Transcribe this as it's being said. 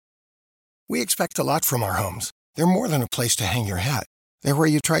We expect a lot from our homes. They're more than a place to hang your hat. They're where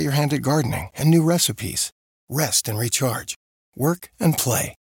you try your hand at gardening and new recipes. Rest and recharge. Work and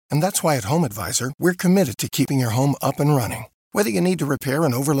play. And that's why at Home Advisor, we're committed to keeping your home up and running. Whether you need to repair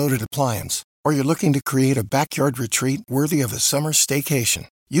an overloaded appliance or you're looking to create a backyard retreat worthy of a summer staycation,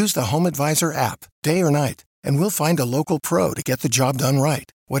 use the Home Advisor app, day or night, and we'll find a local pro to get the job done right.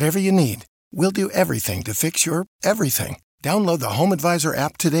 Whatever you need, we'll do everything to fix your everything. Download the Home Advisor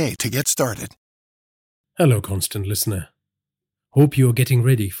app today to get started. Hello, constant listener. Hope you're getting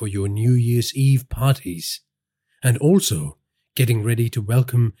ready for your New Year's Eve parties and also getting ready to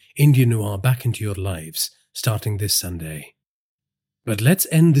welcome Indian Noir back into your lives starting this Sunday. But let's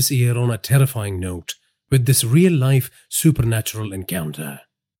end this year on a terrifying note with this real-life supernatural encounter.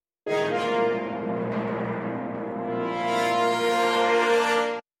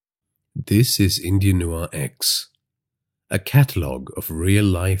 This is Indian Noir X, a catalogue of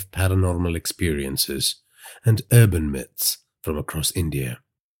real-life paranormal experiences and urban myths from across India.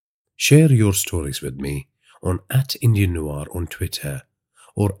 Share your stories with me on @IndianNoir on Twitter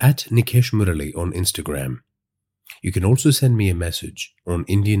or @NikeshMurali on Instagram. You can also send me a message on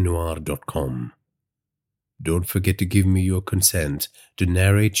indiannoir.com. Don't forget to give me your consent to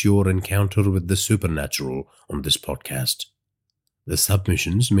narrate your encounter with the supernatural on this podcast. The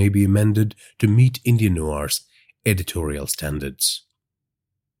submissions may be amended to meet Indian Noir's editorial standards.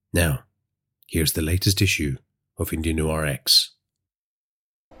 Now, here's the latest issue of Indian Noir X.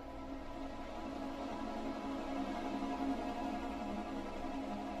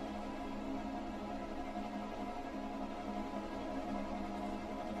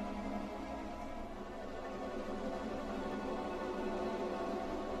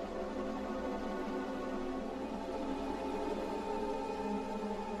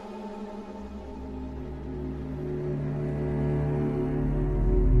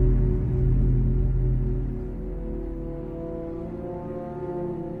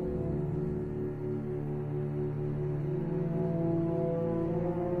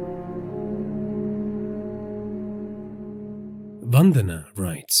 Vandana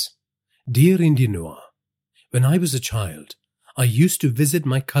writes, Dear Indian Noir, when I was a child, I used to visit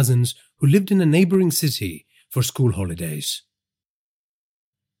my cousins who lived in a neighboring city for school holidays.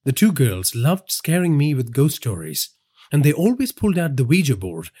 The two girls loved scaring me with ghost stories, and they always pulled out the Ouija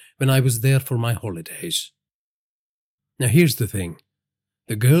board when I was there for my holidays. Now here's the thing.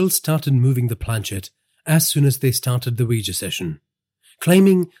 The girls started moving the planchette as soon as they started the Ouija session,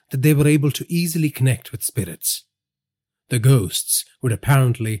 claiming that they were able to easily connect with spirits. The ghosts would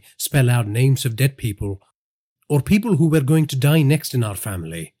apparently spell out names of dead people, or people who were going to die next in our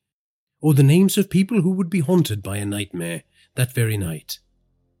family, or the names of people who would be haunted by a nightmare that very night.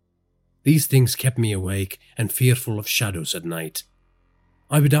 These things kept me awake and fearful of shadows at night.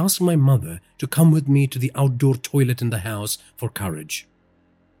 I would ask my mother to come with me to the outdoor toilet in the house for courage.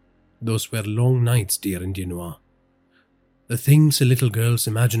 Those were long nights, dear Indian Noir. The things a little girl's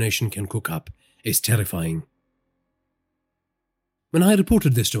imagination can cook up is terrifying. When I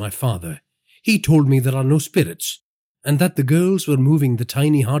reported this to my father, he told me there are no spirits, and that the girls were moving the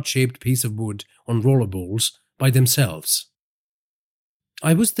tiny heart-shaped piece of wood on rollerballs by themselves.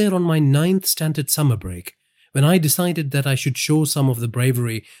 I was there on my 9th standard summer break when I decided that I should show some of the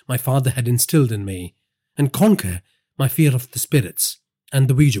bravery my father had instilled in me and conquer my fear of the spirits and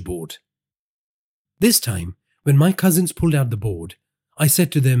the Ouija board. This time, when my cousins pulled out the board, I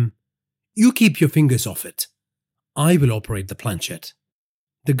said to them, "You keep your fingers off it. I will operate the planchette."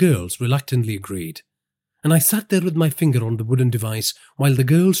 The girls reluctantly agreed, and I sat there with my finger on the wooden device while the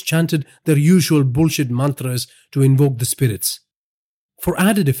girls chanted their usual bullshit mantras to invoke the spirits. For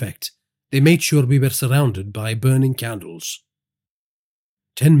added effect, they made sure we were surrounded by burning candles.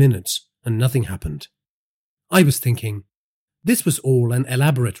 10 minutes and nothing happened. I was thinking, this was all an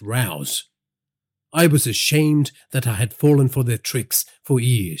elaborate rouse. I was ashamed that I had fallen for their tricks for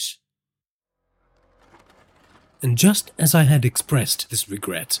years. And just as I had expressed this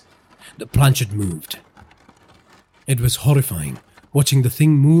regret, the planchette moved. It was horrifying watching the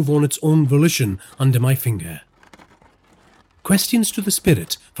thing move on its own volition under my finger. Questions to the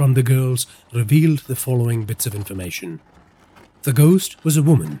spirit from the girls revealed the following bits of information. The ghost was a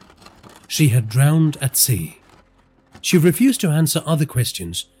woman. She had drowned at sea. She refused to answer other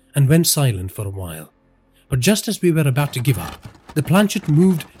questions and went silent for a while. But just as we were about to give up, the planchette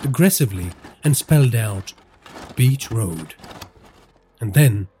moved aggressively and spelled out Beach Road. And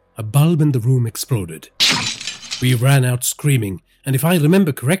then a bulb in the room exploded. We ran out screaming, and if I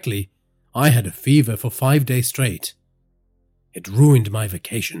remember correctly, I had a fever for 5 days straight. It ruined my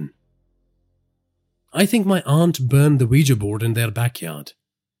vacation. I think my aunt burned the Ouija board in their backyard.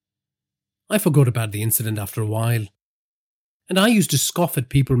 I forgot about the incident after a while, and I used to scoff at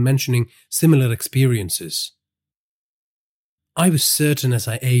people mentioning similar experiences. I was certain as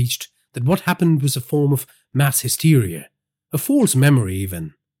I aged that what happened was a form of mass hysteria, a false memory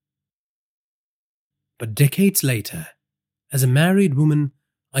even. But decades later, as a married woman,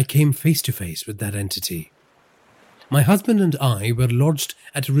 I came face to face with that entity. My husband and I were lodged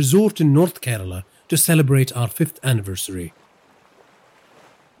at a resort in North Kerala to celebrate our 5th anniversary.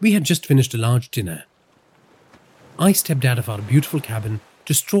 We had just finished a large dinner. I stepped out of our beautiful cabin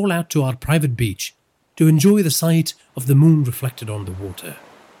to stroll out to our private beach to enjoy the sight of the moon reflected on the water.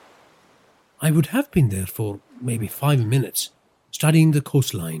 I would have been there for maybe 5 minutes, studying the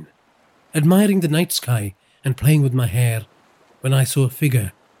coastline, admiring the night sky and playing with my hair, when I saw a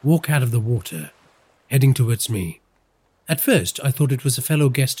figure walk out of the water, heading towards me. At first, I thought it was a fellow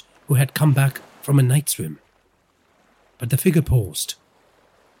guest who had come back from a night swim. But the figure paused.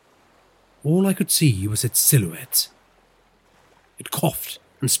 All I could see was its silhouette. It coughed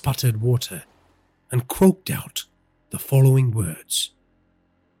and sputtered water and croaked out the following words.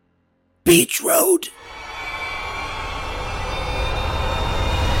 "Beach Road!"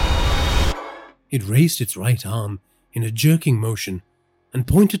 It raised its right arm in a jerking motion and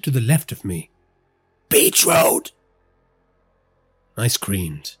pointed to the left of me. "Beach Road!" I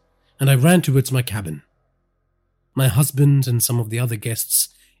screamed, and I ran towards my cabin. My husband and some of the other guests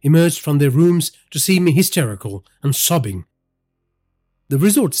emerged from their rooms to see me hysterical and sobbing. The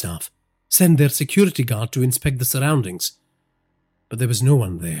resort staff sent their security guard to inspect the surroundings, but there was no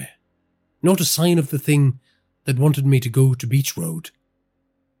one there, not a sign of the thing that wanted me to go to Beach Road.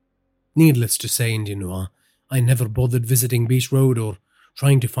 Needless to say, Indian Noir, I never bothered visiting Beach Road or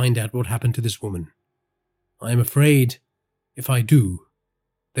trying to find out what happened to this woman. I am afraid, if I do,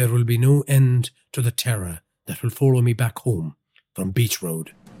 there will be no end to the terror that will follow me back home from Beach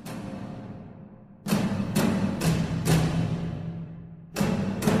Road.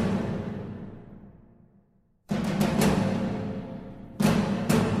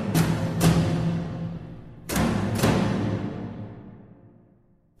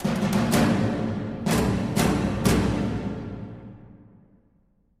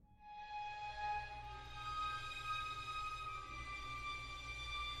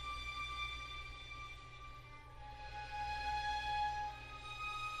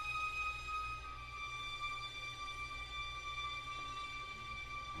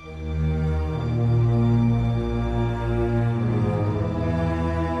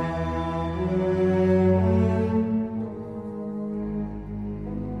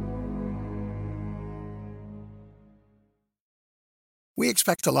 We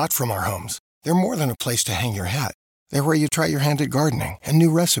expect a lot from our homes. They're more than a place to hang your hat. They're where you try your hand at gardening and new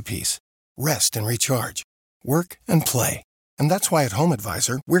recipes. Rest and recharge. Work and play. And that's why at Home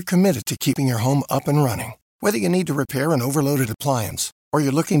Advisor, we're committed to keeping your home up and running. Whether you need to repair an overloaded appliance or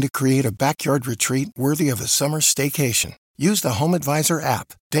you're looking to create a backyard retreat worthy of a summer staycation, use the Home Advisor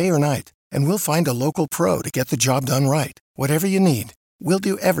app, day or night, and we'll find a local pro to get the job done right. Whatever you need, we'll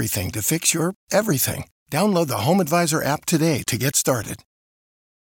do everything to fix your everything. Download the Home Advisor app today to get started.